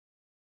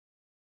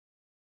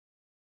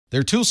There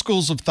are two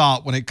schools of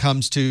thought when it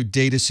comes to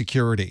data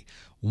security.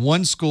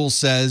 One school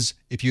says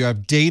if you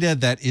have data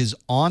that is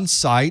on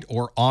site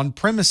or on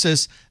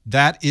premises,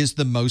 that is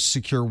the most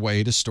secure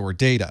way to store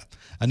data.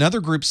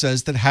 Another group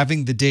says that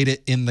having the data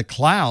in the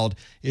cloud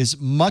is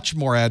much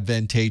more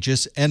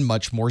advantageous and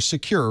much more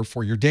secure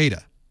for your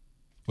data.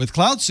 With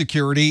cloud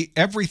security,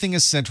 everything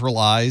is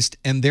centralized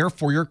and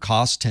therefore your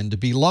costs tend to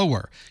be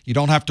lower. You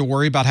don't have to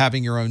worry about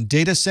having your own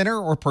data center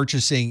or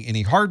purchasing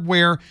any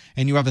hardware,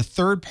 and you have a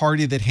third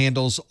party that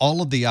handles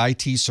all of the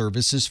IT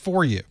services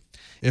for you.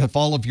 If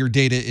all of your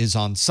data is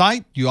on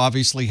site, you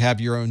obviously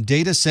have your own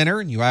data center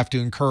and you have to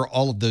incur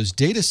all of those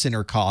data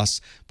center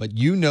costs, but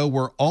you know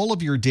where all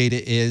of your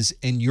data is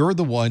and you're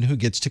the one who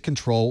gets to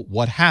control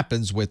what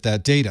happens with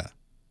that data.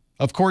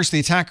 Of course, the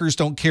attackers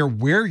don't care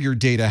where your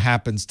data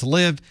happens to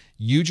live.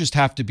 You just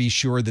have to be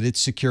sure that it's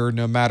secure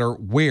no matter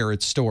where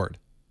it's stored.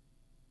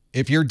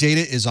 If your data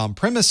is on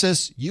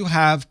premises, you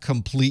have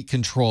complete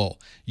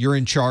control. You're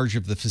in charge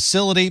of the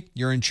facility,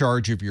 you're in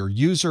charge of your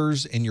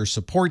users and your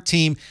support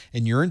team,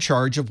 and you're in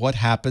charge of what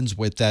happens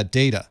with that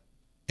data.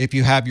 If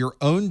you have your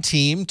own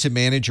team to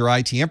manage your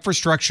IT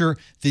infrastructure,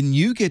 then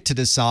you get to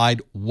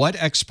decide what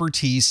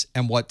expertise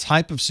and what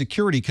type of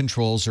security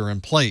controls are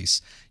in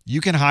place.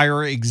 You can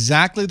hire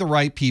exactly the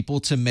right people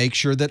to make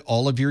sure that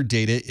all of your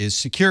data is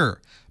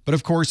secure. But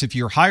of course, if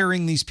you're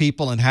hiring these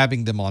people and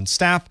having them on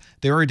staff,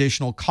 there are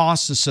additional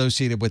costs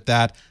associated with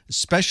that,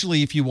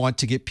 especially if you want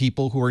to get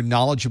people who are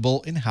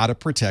knowledgeable in how to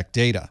protect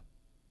data.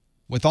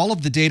 With all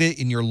of the data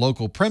in your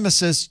local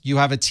premises, you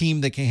have a team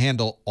that can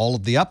handle all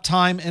of the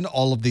uptime and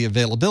all of the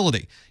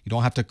availability. You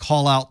don't have to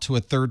call out to a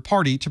third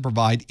party to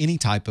provide any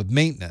type of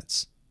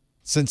maintenance.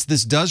 Since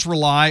this does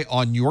rely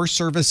on your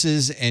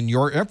services and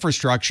your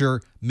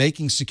infrastructure,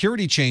 making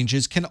security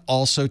changes can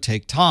also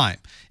take time.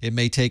 It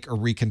may take a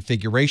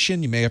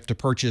reconfiguration. You may have to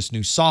purchase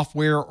new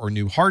software or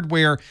new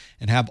hardware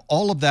and have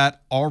all of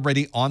that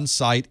already on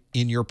site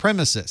in your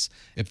premises.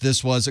 If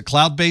this was a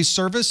cloud-based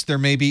service, there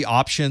may be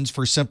options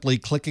for simply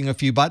clicking a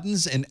few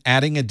buttons and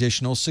adding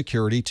additional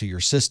security to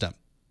your system.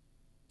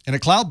 In a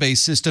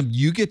cloud-based system,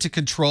 you get to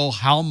control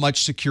how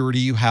much security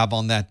you have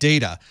on that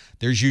data.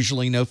 There's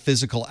usually no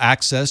physical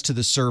access to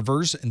the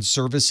servers and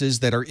services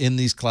that are in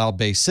these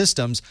cloud-based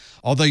systems,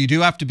 although you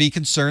do have to be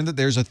concerned that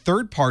there's a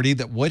third party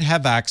that would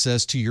have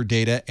access to your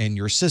data and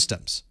your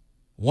systems.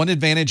 One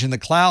advantage in the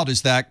cloud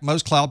is that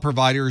most cloud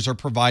providers are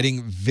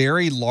providing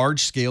very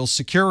large-scale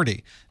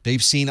security.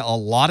 They've seen a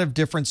lot of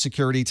different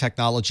security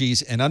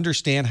technologies and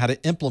understand how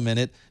to implement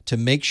it to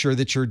make sure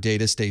that your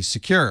data stays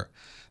secure.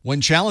 One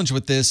challenge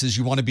with this is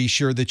you want to be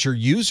sure that your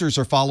users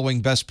are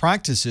following best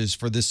practices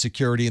for this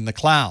security in the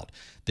cloud.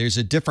 There's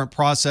a different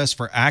process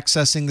for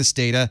accessing this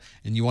data,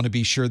 and you want to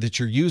be sure that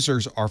your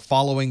users are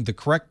following the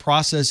correct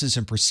processes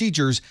and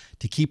procedures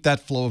to keep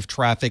that flow of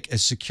traffic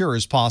as secure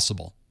as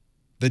possible.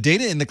 The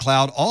data in the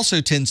cloud also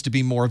tends to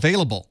be more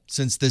available.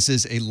 Since this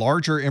is a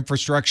larger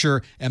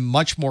infrastructure and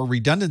much more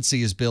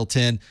redundancy is built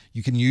in,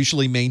 you can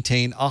usually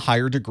maintain a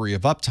higher degree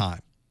of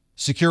uptime.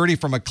 Security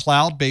from a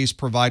cloud-based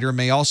provider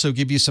may also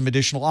give you some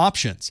additional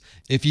options.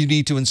 If you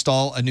need to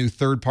install a new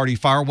third-party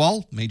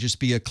firewall, it may just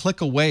be a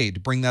click away to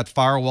bring that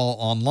firewall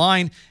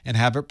online and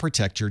have it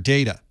protect your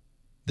data.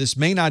 This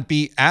may not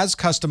be as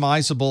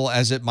customizable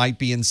as it might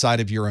be inside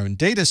of your own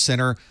data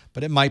center,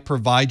 but it might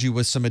provide you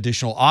with some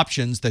additional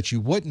options that you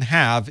wouldn't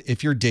have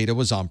if your data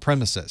was on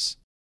premises.